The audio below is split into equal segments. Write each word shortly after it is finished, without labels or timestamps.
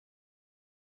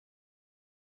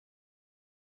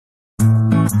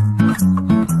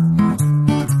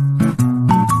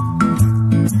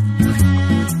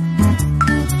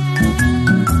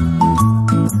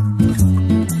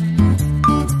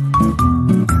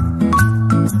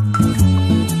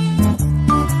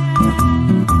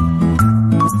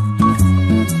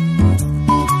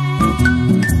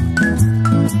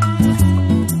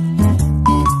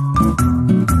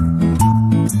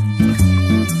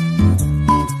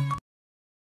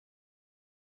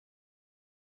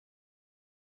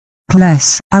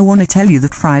Class, I want to tell you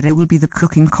that Friday will be the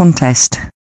cooking contest.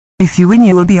 If you win,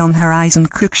 you will be on Horizon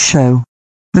Cook Show.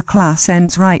 The class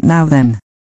ends right now then.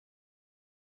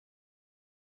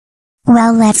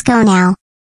 Well, let's go now.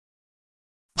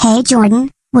 Hey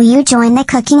Jordan, will you join the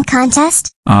cooking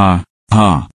contest?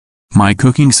 My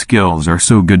cooking skills are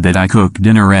so good that I cook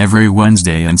dinner every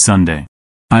Wednesday and Sunday.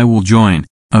 I will join,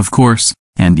 of course,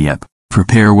 and yep,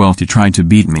 prepare well to try to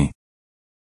beat me.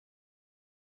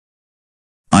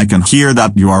 I can hear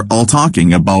that you are all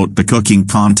talking about the cooking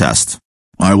contest.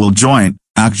 I will join,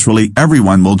 actually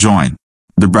everyone will join.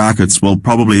 The brackets will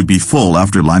probably be full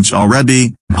after lunch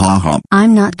already, haha.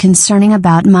 I'm not concerning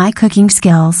about my cooking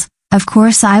skills, of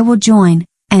course I will join,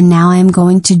 and now I am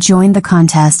going to join the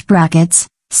contest brackets,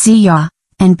 see ya,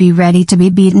 and be ready to be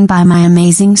beaten by my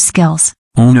amazing skills.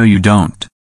 Oh no you don't.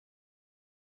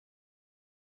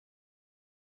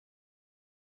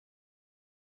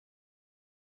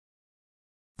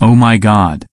 Oh my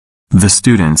god. The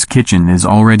students' kitchen is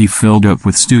already filled up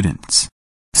with students.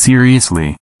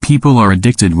 Seriously, people are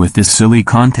addicted with this silly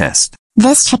contest.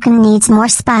 This chicken needs more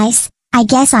spice, I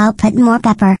guess I'll put more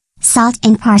pepper, salt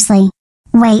and parsley.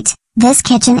 Wait, this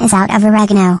kitchen is out of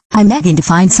oregano. I'm needing to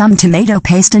find some tomato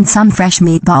paste and some fresh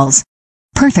meatballs.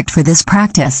 Perfect for this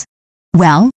practice.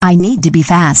 Well, I need to be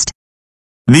fast.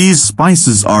 These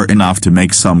spices are enough to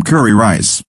make some curry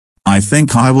rice. I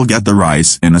think I will get the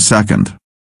rice in a second.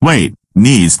 Wait,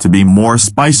 needs to be more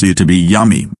spicy to be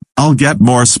yummy. I'll get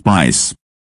more spice.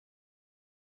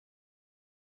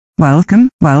 Welcome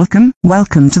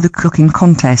to the cooking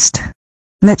contest.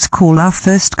 Let's call our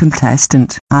first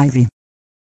contestant, Ivy.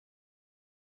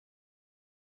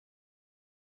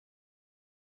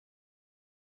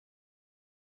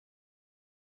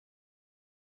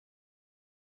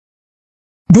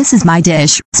 This is my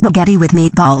dish, spaghetti with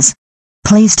meatballs.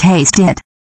 Please taste it.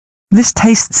 This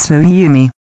tastes so yummy.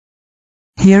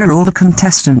 Here are all the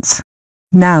contestants.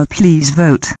 Now please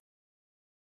vote.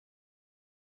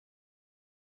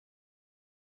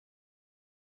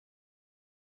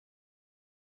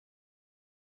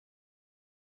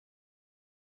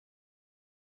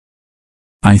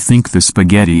 I think the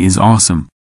spaghetti is awesome.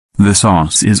 The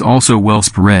sauce is also well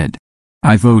spread.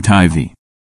 I vote Ivy.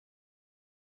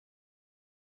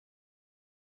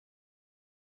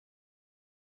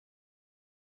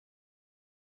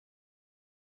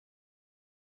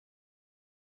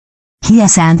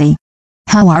 Yes, Andy.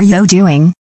 How are you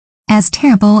doing? As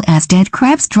terrible as dead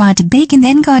crabs tried to bake and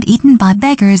then got eaten by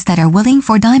beggars that are willing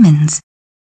for diamonds.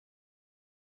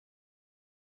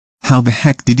 How the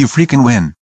heck did you freaking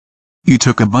win? You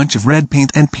took a bunch of red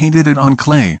paint and painted it on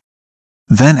clay.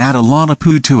 Then add a lot of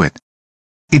poo to it.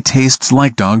 It tastes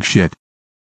like dog shit.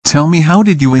 Tell me, how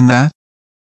did you win that?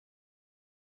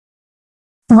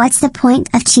 What's the point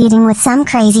of cheating with some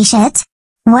crazy shit?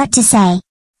 What to say?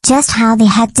 Just how the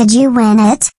heck did you win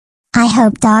it? I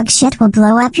hope dog shit will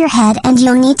blow up your head and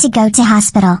you'll need to go to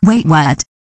hospital. Wait, what?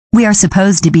 We are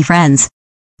supposed to be friends.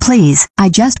 Please, I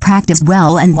just practiced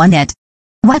well and won it.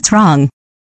 What's wrong?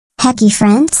 Hecky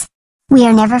friends? We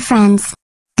are never friends.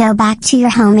 Go back to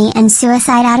your homie and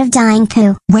suicide out of dying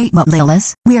poo. Wait, what,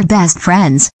 Lilith? We're best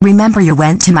friends. Remember you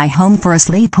went to my home for a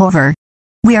sleepover.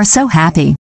 We are so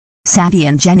happy. Sadie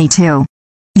and Jenny too.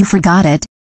 You forgot it.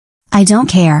 I don't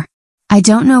care. I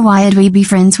don't know why I'd we be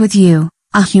friends with you,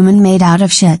 a human made out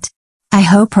of shit. I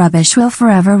hope rubbish will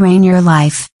forever reign your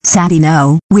life. Sadie,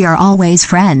 no, we are always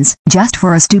friends, just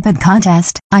for a stupid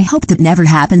contest. I hope that never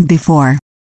happened before.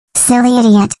 Silly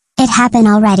idiot, it happened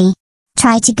already.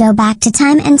 Try to go back to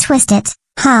time and twist it.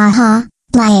 Ha ha,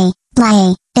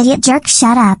 blah, idiot jerk,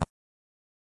 shut up.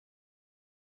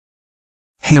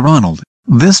 Hey Ronald,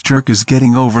 this jerk is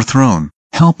getting overthrown.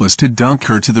 Help us to dunk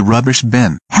her to the rubbish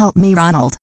bin. Help me,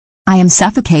 Ronald. I am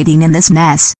suffocating in this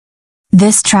mess.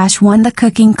 This trash won the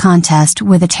cooking contest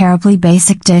with a terribly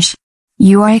basic dish.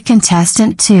 You are a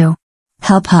contestant too.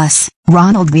 Help us.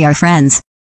 Ronald, we are friends.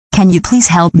 Can you please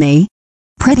help me?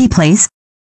 Pretty please.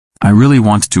 I really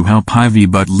want to help Ivy,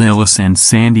 but Lilith and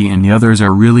Sandy and the others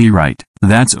are really right.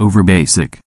 That's over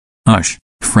basic.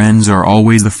 Friends are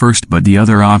always the first, but the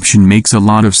other option makes a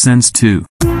lot of sense too.